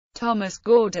Thomas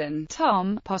Gordon.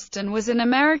 Tom Poston was an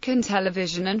American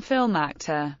television and film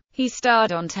actor. He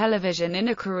starred on television in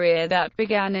a career that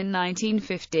began in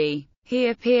 1950. He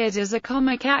appeared as a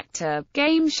comic actor,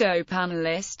 game show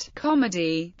panelist,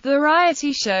 comedy,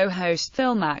 variety show host,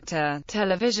 film actor,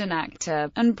 television actor,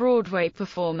 and Broadway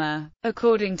performer.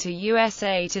 According to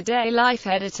USA Today Life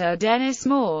editor Dennis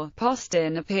Moore,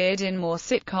 Poston appeared in more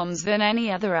sitcoms than any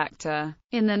other actor.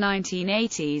 In the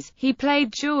 1980s, he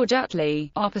played George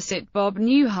Utley, opposite Bob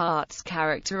Newhart's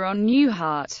character on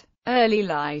Newhart. Early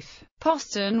life.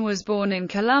 Poston was born in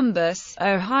Columbus,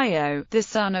 Ohio, the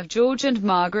son of George and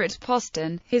Margaret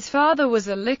Poston. His father was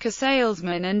a liquor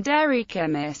salesman and dairy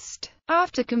chemist.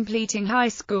 After completing high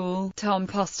school, Tom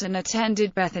Poston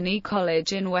attended Bethany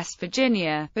College in West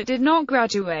Virginia, but did not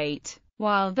graduate.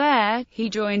 While there, he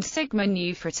joined Sigma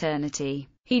Nu fraternity.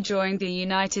 He joined the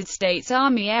United States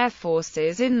Army Air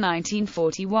Forces in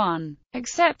 1941,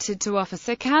 accepted to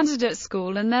officer candidate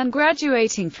school and then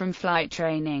graduating from flight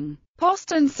training.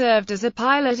 Poston served as a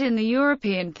pilot in the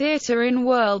European theater in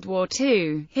World War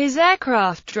II. His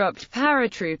aircraft dropped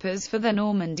paratroopers for the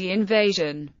Normandy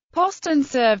invasion. Poston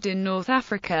served in North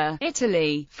Africa,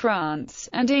 Italy, France,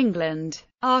 and England.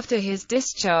 After his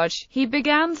discharge, he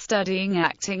began studying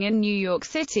acting in New York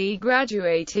City,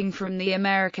 graduating from the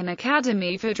American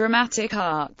Academy for Dramatic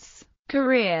Arts.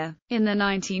 Career. In the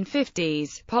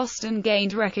 1950s, Poston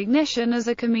gained recognition as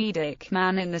a comedic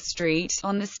man in the street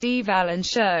on The Steve Allen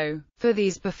Show. For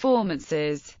these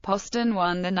performances, Poston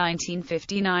won the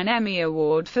 1959 Emmy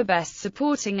Award for Best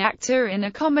Supporting Actor in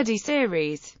a Comedy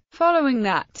Series. Following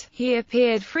that, he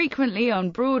appeared frequently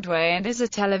on Broadway and as a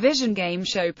television game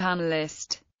show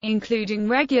panelist, including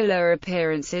regular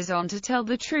appearances on To Tell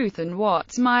the Truth and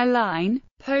What's My Line.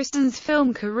 Poston's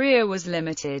film career was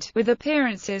limited, with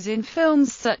appearances in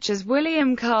films such as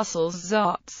William Castle's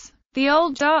Zots, The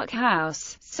Old Dark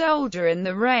House, Soldier in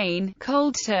the Rain,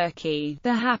 Cold Turkey,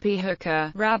 The Happy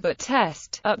Hooker, Rabbit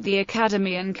Test, Up the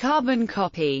Academy and Carbon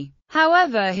Copy.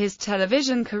 However, his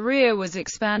television career was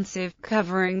expansive,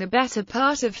 covering the better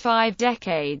part of 5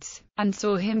 decades, and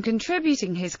saw him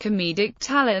contributing his comedic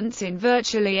talents in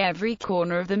virtually every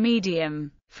corner of the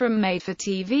medium. From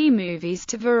made-for-TV movies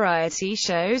to variety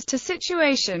shows to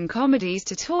situation comedies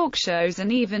to talk shows and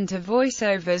even to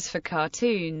voiceovers for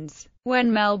cartoons.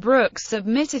 When Mel Brooks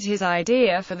submitted his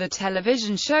idea for the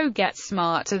television show Get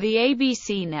Smart to the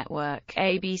ABC network,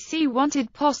 ABC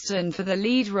wanted Poston for the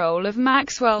lead role of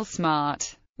Maxwell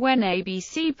Smart. When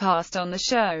ABC passed on the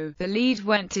show, the lead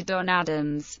went to Don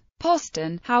Adams.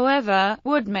 Poston, however,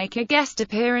 would make a guest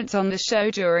appearance on the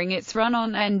show during its run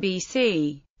on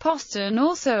NBC. Poston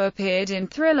also appeared in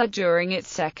Thriller during its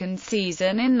second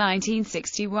season in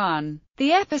 1961.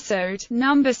 The episode,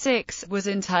 number 6, was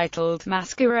entitled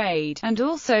Masquerade, and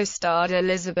also starred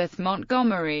Elizabeth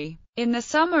Montgomery. In the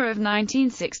summer of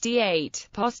 1968,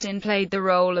 Poston played the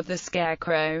role of the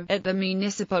Scarecrow at the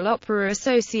Municipal Opera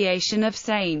Association of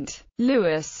St.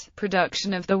 Louis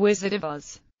production of The Wizard of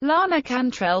Oz. Lana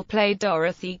Cantrell played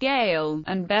Dorothy Gale,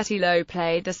 and Betty Lowe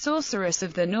played the Sorceress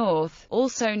of the North,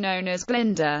 also known as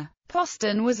Glinda.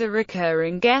 Poston was a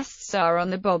recurring guest star on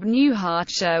The Bob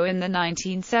Newhart Show in the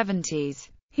 1970s.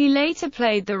 He later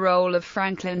played the role of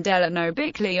Franklin Delano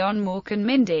Bickley on Mork and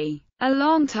Mindy. A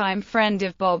longtime friend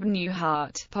of Bob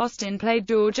Newhart, Poston played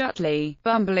George Utley,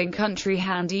 bumbling country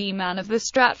handyman of the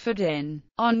Stratford Inn,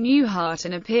 on Newhart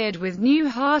and appeared with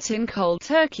Newhart in Cold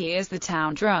Turkey as the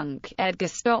town drunk, Edgar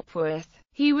Stopworth.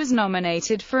 He was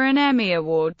nominated for an Emmy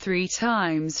Award 3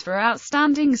 times for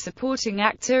Outstanding Supporting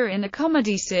Actor in a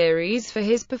Comedy Series for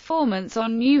his performance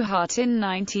on Newhart in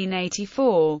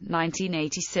 1984,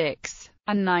 1986,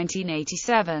 and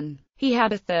 1987. He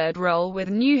had a third role with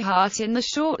Newhart in the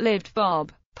short-lived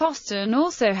Bob. Poston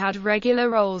also had regular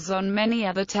roles on many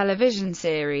other television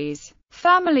series: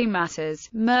 Family Matters,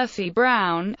 Murphy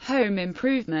Brown, Home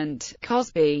Improvement,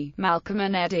 Cosby, Malcolm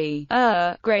and Eddie,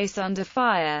 Grace Under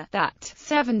Fire, That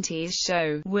 70s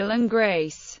Show, Will and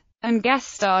Grace, and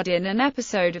guest-starred in an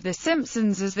episode of The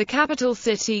Simpsons as the Capital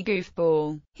City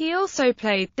Goofball. He also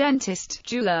played dentist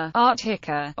jeweler Art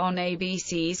Hicker on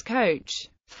ABC's Coach,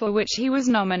 for which he was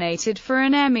nominated for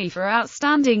an Emmy for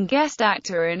Outstanding Guest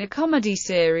Actor in a Comedy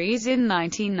Series in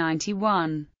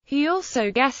 1991. He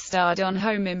also guest-starred on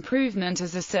Home Improvement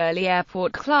as a Surly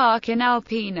airport clerk in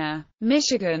Alpena,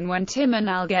 Michigan when Tim and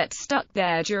Al get stuck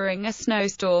there during a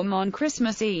snowstorm on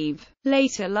Christmas Eve.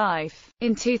 Later life.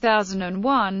 In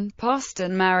 2001,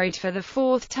 Poston married for the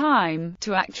 4th time,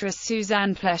 to actress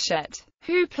Suzanne Pleshette,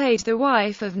 who played the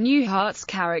wife of Newhart's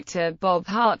character Bob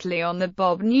Hartley on The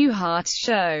Bob Newhart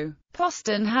Show.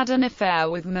 Poston had an affair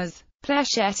with Ms.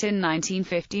 Pleshette in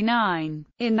 1959.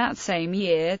 In that same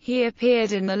year, he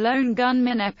appeared in the Lone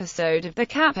Gunman episode of The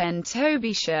Cap and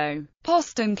Toby Show.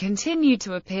 Poston continued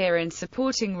to appear in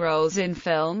supporting roles in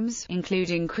films,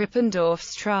 including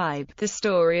Krippendorf's Tribe, The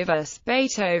Story of Us,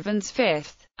 Beethoven's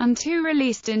Fifth, and two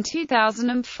released in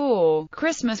 2004,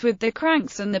 Christmas with the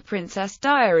Cranks and The Princess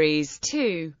Diaries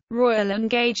 2, Royal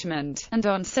Engagement, and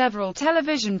on several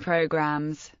television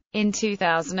programs. In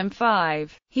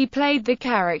 2005, he played the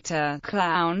character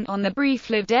Clown on the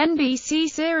brief-lived NBC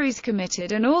series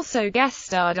Committed and also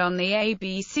guest-starred on the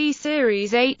ABC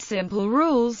series 8 Simple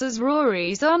Rules as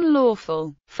Rory's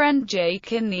unlawful friend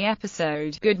Jake in the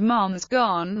episode Good Moms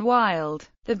Gone Wild.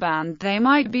 The band They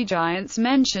Might Be Giants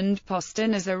mentioned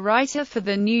Poston as a writer for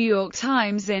the New York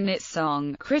Times in its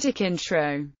song Critic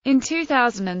Intro. In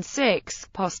 2006,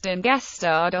 Poston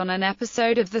guest-starred on an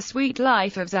episode of The Sweet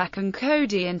Life of Zack and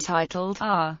Cody entitled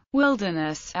Our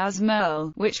Wilderness as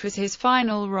Merle, which was his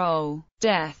final role.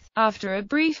 Death. After a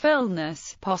brief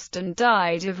illness, Poston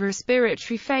died of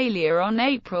respiratory failure on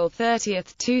April 30,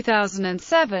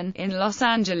 2007, in Los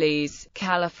Angeles,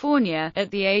 California,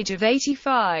 at the age of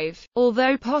 85.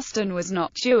 Although Poston was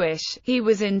not Jewish, he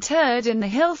was interred in the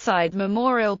Hillside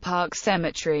Memorial Park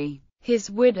Cemetery.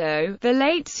 His widow, the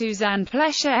late Suzanne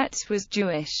Pleshette, was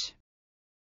Jewish.